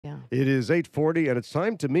Yeah. It is 8:40, and it's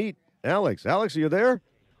time to meet Alex. Alex, are you there?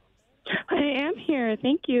 I am here.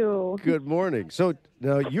 Thank you. Good morning. So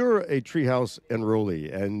now you're a Treehouse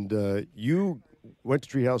enrollee, and you went to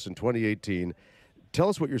Treehouse in 2018. Tell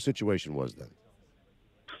us what your situation was then.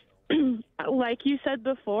 Like you said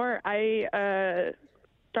before, I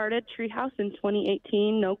started Treehouse in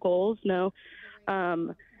 2018. No goals, no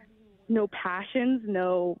passions,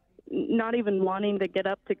 not even wanting to get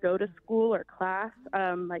up to go to school or class.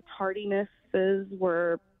 My tardinesses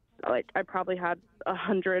were I probably had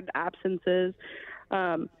 100 absences.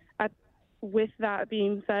 With that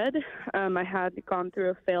being said, I had gone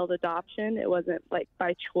through a failed adoption. It wasn't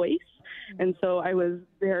by choice. And so I was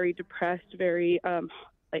very depressed, very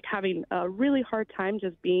having a really hard time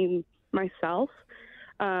just being myself.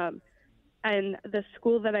 And the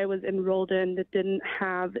school that I was enrolled in that didn't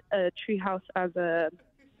have a Treehouse as a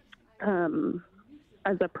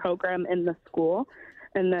program in the school.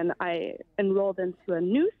 And then I enrolled into a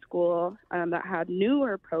new school that had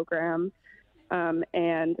newer programs,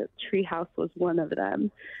 and Treehouse was one of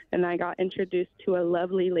them. And I got introduced to a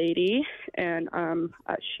lovely lady, and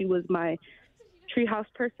she was my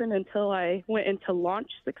Treehouse person until I went into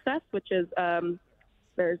launch success, which is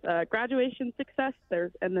there's graduation success,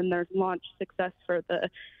 and then there's launch success for the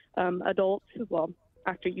adults. Well,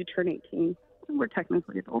 after you turn 18, we're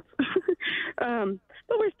technically adults, but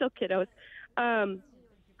we're still kiddos.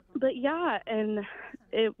 But yeah, and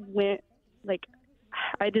it went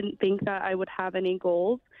I didn't think that I would have any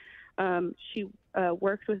goals. She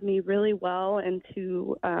worked with me really well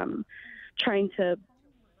into trying to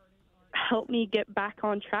help me get back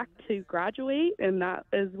on track to graduate, and that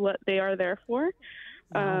is what they are there for.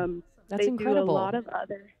 Wow. That's they incredible. Do a lot of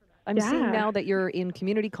other. I'm seeing now that you're in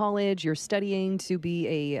community college, you're studying to be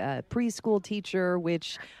a preschool teacher,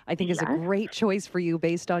 which I think is a great choice for you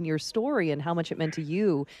based on your story and how much it meant to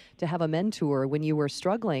you to have a mentor when you were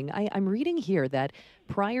struggling. I'm reading here that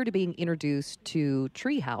prior to being introduced to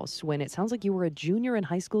Treehouse, when it sounds like you were a junior in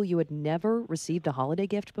high school, you had never received a holiday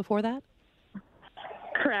gift before that?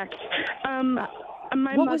 Correct.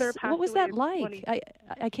 My mother passed What was away that like?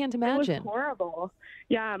 I can't imagine. It was horrible.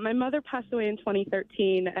 Yeah, my mother passed away in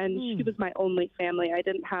 2013, and she was my only family. I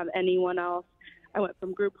didn't have anyone else. I went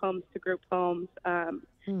from group homes to group homes,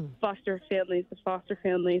 foster families to foster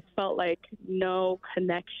families, felt like no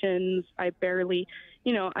connections. I barely,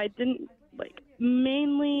 I didn't,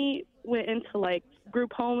 mainly went into,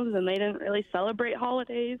 group homes, and they didn't really celebrate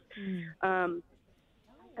holidays. And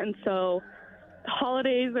so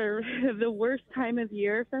holidays are the worst time of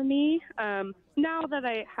year for me. Now that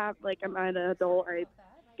I have, I'm an adult, I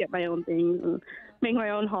get my own things and make my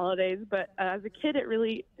own holidays. But as a kid, it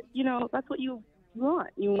really, that's what you want.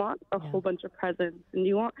 You want a whole bunch of presents, and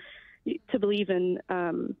you want to believe in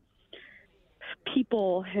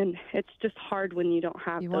people, and it's just hard when you don't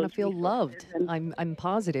have. You want to feel loved. I'm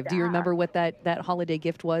positive. Yeah. Do you remember what that holiday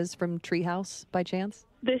gift was from Treehouse by chance?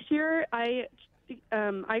 This year, I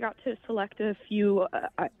got to select a few,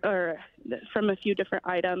 from a few different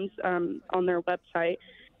items on their website,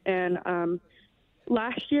 and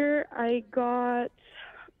last year I got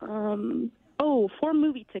 4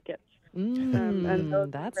 movie tickets. And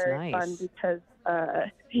those that's were very nice. fun because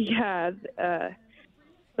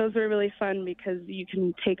those were really fun because you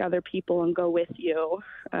can take other people and go with you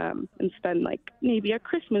and spend maybe a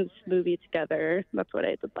Christmas movie together. That's what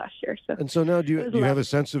I did last year. So now do you have a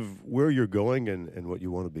sense of where you're going and what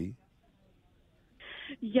you want to be?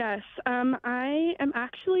 Yes, I am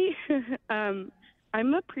actually.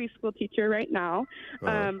 I'm a preschool teacher right now.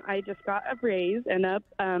 I just got a raise and a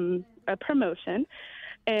promotion,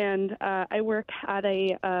 and I work at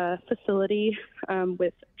a facility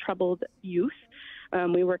with troubled youth.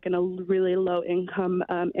 We work in a really low-income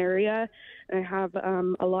area. I have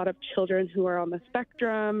a lot of children who are on the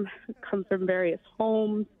spectrum, come from various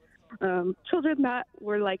homes, children that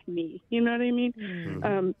were like me, you know what I mean?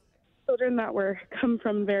 Mm-hmm. Children that come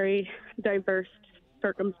from very diverse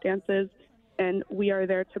circumstances, and we are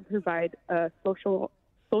there to provide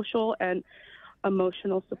social and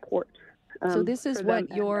emotional support. So this is what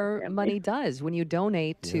your money does when you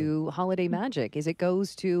donate to Holiday Magic, is it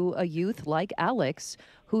goes to a youth like Alex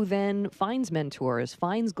who then finds mentors,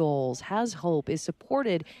 finds goals, has hope, is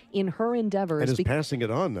supported in her endeavors. And is passing it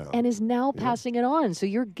on now. And is now passing it on. So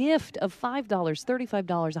your gift of $5, $35,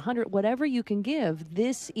 $100, whatever you can give,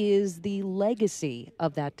 this is the legacy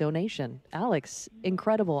of that donation. Alex,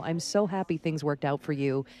 incredible. I'm so happy things worked out for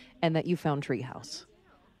you and that you found Treehouse.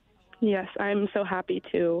 Yes, I'm so happy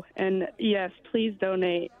too. And yes, please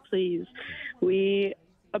donate, please. We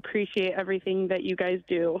appreciate everything that you guys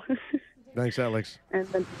do. Thanks, Alex. And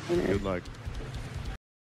good luck.